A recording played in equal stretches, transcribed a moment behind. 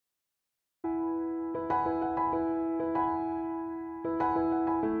May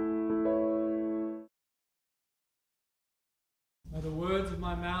the words of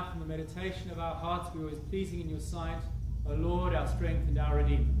my mouth and the meditation of our hearts be always pleasing in your sight, O Lord, our strength and our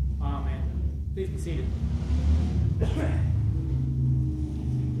Redeemer. Amen. Please be seated.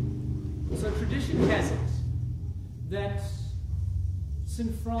 So tradition has it that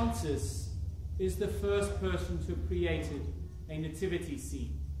St. Francis is the first person to have created a nativity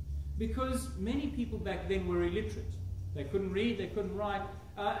scene, because many people back then were illiterate. They couldn't read, they couldn't write,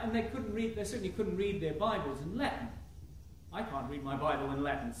 and they certainly couldn't read their Bibles in Latin. I can't read my Bible in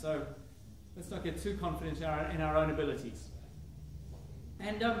Latin, so let's not get too confident in our own abilities.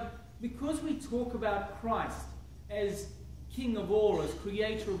 And because we talk about Christ as King of all, as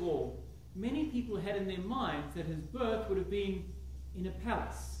Creator of all, many people had in their minds that his birth would have been in a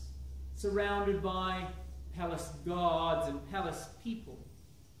palace, surrounded by palace guards and palace people.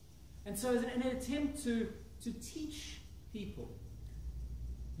 And so as an attempt to teach people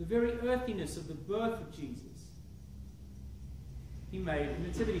the very earthiness of the birth of Jesus, he made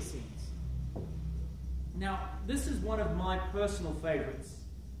nativity scenes. Now, this is one of my personal favorites.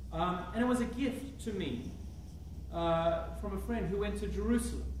 And it was a gift to me from a friend who went to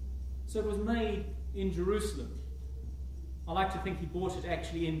Jerusalem. So it was made in Jerusalem. I like to think he bought it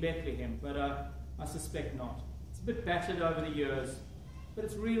actually in Bethlehem, but I suspect not. It's a bit battered over the years, but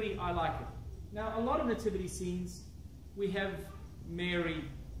it's really, I like it. Now, a lot of nativity scenes, we have Mary.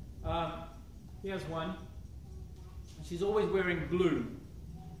 Here's one. She's always wearing blue.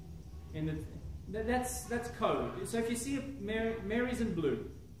 That's code. So if you see Mary's in blue,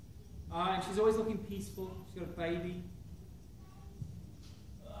 and she's always looking peaceful. She's got a baby.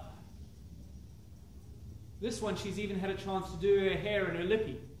 This one, she's even had a chance to do her hair and her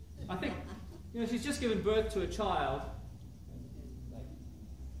lippy. I think, she's just given birth to a child,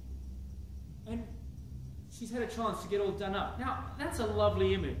 and she's had a chance to get all done up. Now, that's a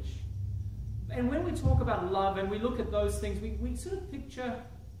lovely image. And when we talk about love and we look at those things, we sort of picture,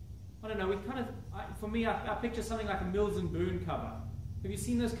 I don't know, for me, I picture something like a Mills and Boon cover. Have you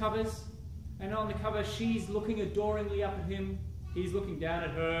seen those covers? And on the cover, she's looking adoringly up at him. He's looking down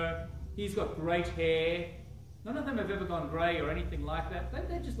at her. He's got great hair. None of them have ever gone grey or anything like that.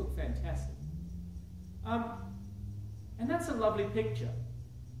 They just look fantastic. And that's a lovely picture.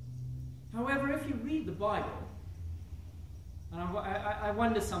 However, if you read the Bible, and I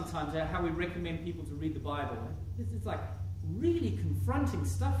wonder sometimes how we recommend people to read the Bible. It's like really confronting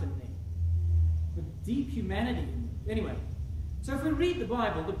stuff in there, with deep humanity in it. Anyway, so if we read the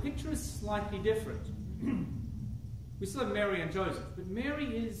Bible, the picture is slightly different. We still have Mary and Joseph, but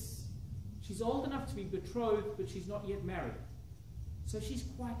Mary she's old enough to be betrothed, but she's not yet married. So she's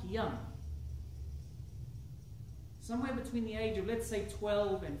quite young. Somewhere between the age of, let's say,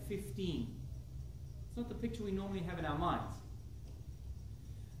 12 and 15. It's not the picture we normally have in our minds.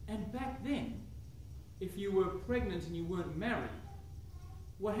 And back then, if you were pregnant and you weren't married,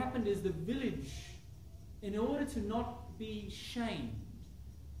 what happened is the village, in order to not be shamed,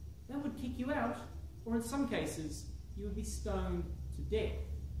 they would kick you out, or in some cases, you would be stoned to death.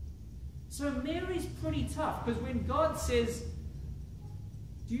 So Mary's pretty tough, because when God says,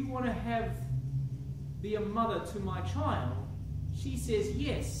 do you want to be a mother to my child? She says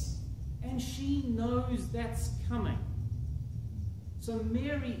yes, and she knows that's coming. So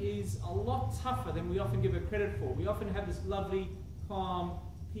Mary is a lot tougher than we often give her credit for. We often have this lovely, calm,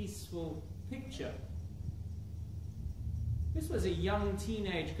 peaceful picture. This was a young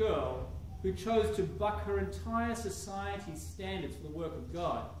teenage girl who chose to buck her entire society's standards for the work of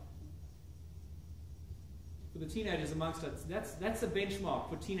God. For the teenagers amongst us, that's a benchmark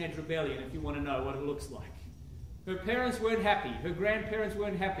for teenage rebellion, if you want to know what it looks like. Her parents weren't happy. Her grandparents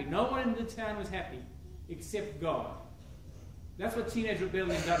weren't happy. No one in the town was happy except God. That's what teenage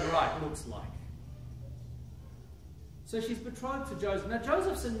rebellion done right looks like. So she's betrothed to Joseph. Now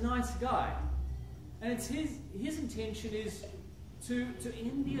Joseph's a nice guy, and it's his intention is to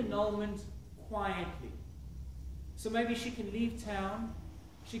end the annulment quietly. So maybe she can leave town.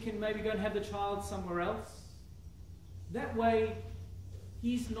 She can maybe go and have the child somewhere else. That way,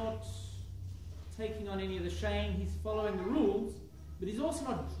 he's not taking on any of the shame. He's following the rules, but he's also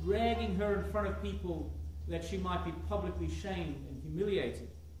not dragging her in front of people that she might be publicly shamed and humiliated.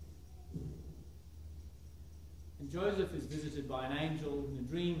 And Joseph is visited by an angel in a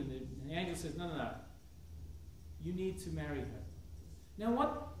dream, and the angel says, no, you need to marry her.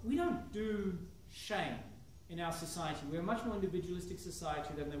 Now, we don't do shame in our society. We're a much more individualistic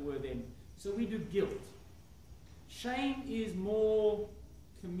society than they were then. So we do guilt. Shame is more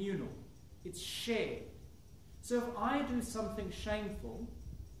communal. It's shared. So if I do something shameful,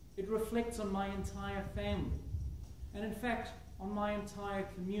 It reflects on my entire family. And in fact, on my entire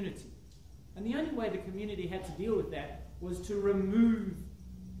community. And the only way the community had to deal with that was to remove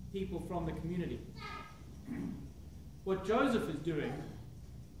people from the community. What Joseph is doing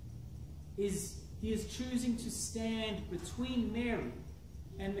is he is choosing to stand between Mary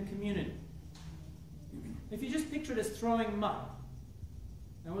and the community. If you just picture it as throwing mud,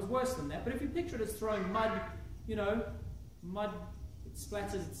 and it was worse than that, but if you picture it as throwing mud, you know, mud, it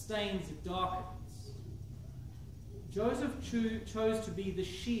splatters, it stains, it darkens. Joseph chose to be the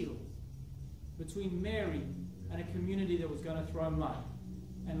shield between Mary and a community that was going to throw mud,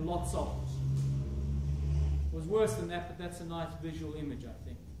 and lots of it. It was worse than that, but that's a nice visual image, I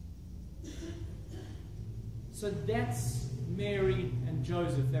think. So that's Mary and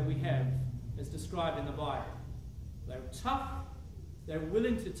Joseph that we have as described in the Bible. They're tough, they're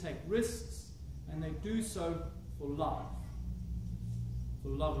willing to take risks, and they do so for love. For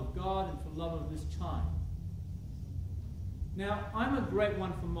love of God and for love of this child. Now, I'm a great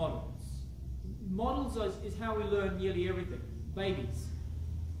one for models. Models is how we learn nearly everything. Babies.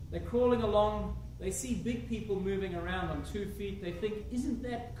 They're crawling along, they see big people moving around on 2 feet, they think, isn't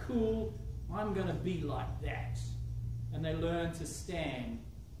that cool? I'm going to be like that. And they learn to stand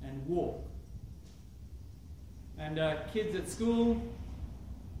and walk. And kids at school,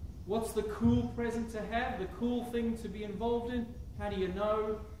 what's the cool present to have? The cool thing to be involved in? How do you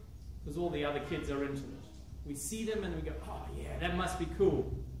know? Because all the other kids are into it. We see them and we go, oh yeah, that must be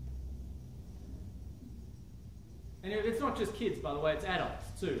cool. And it's not just kids, by the way, it's adults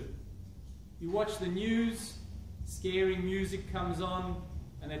too. You watch the news, scary music comes on,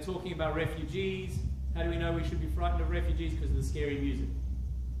 and they're talking about refugees. How do we know we should be frightened of refugees? Because of the scary music.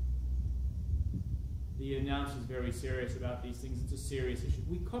 The announcer's very serious about these things. It's a serious issue.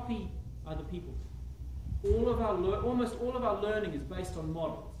 We copy other people. Almost all of our learning is based on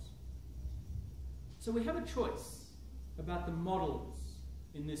models. So we have a choice about the models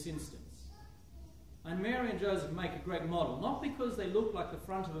in this instance. And Mary and Joseph make a great model, not because they look like the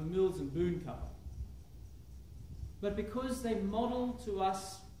front of a Mills and Boon cover, but because they model to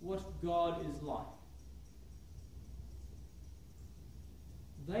us what God is like.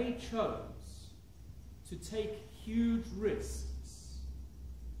 They chose to take huge risks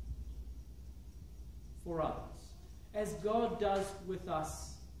for others, as God does with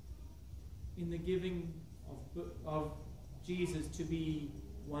us in the giving of Jesus to be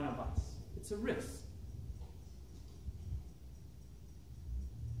one of us. It's a risk.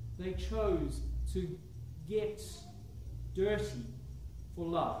 They chose to get dirty for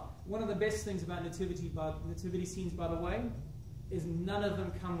love. One of the best things about nativity scenes, by the way, is none of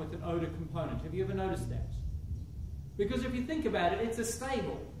them come with an odor component. Have you ever noticed that? Because if you think about it, it's a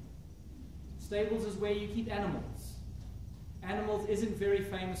stable. Stables is where you keep animals. Animals isn't very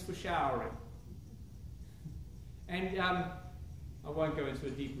famous for showering. And I won't go into a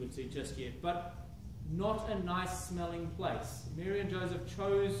deep look just yet, but not a nice smelling place. Mary and Joseph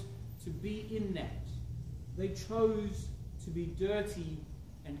chose to be in that. They chose to be dirty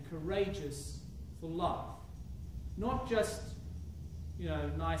and courageous for love. Not just, you know,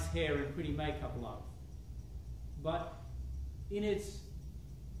 nice hair and pretty makeup love, but in it,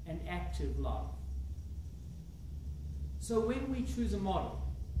 an active love. So when we choose a model,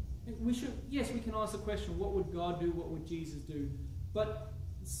 yes, we can ask the question, what would God do? What would Jesus do? But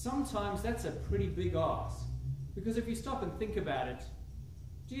sometimes that's a pretty big ask. Because if you stop and think about it,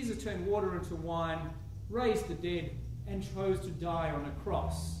 Jesus turned water into wine, raised the dead, and chose to die on a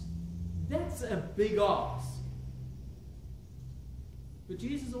cross. That's a big ask. But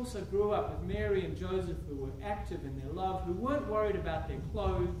Jesus also grew up with Mary and Joseph, who were active in their love, who weren't worried about their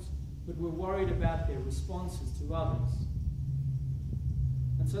clothes, but were worried about their responses to others.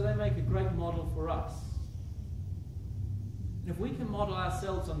 And so they make a great model for us. And if we can model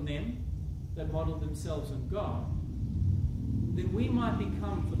ourselves on them, that model themselves on God, then we might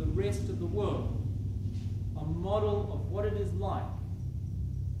become for the rest of the world a model of what it is like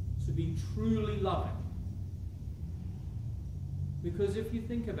to be truly loving. Because if you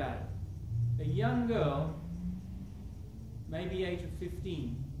think about it, a young girl, maybe age of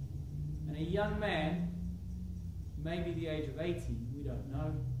 15, and a young man, maybe the age of 18, we don't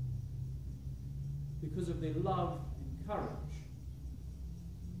know, because of their love and courage,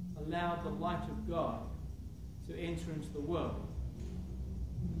 allowed the light of God to enter into the world.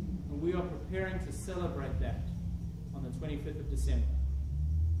 And we are preparing to celebrate that on the 25th of December.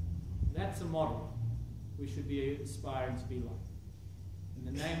 That's a model we should be aspiring to be like. In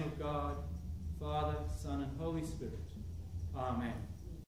the name of God, Father, Son, and Holy Spirit. Amen.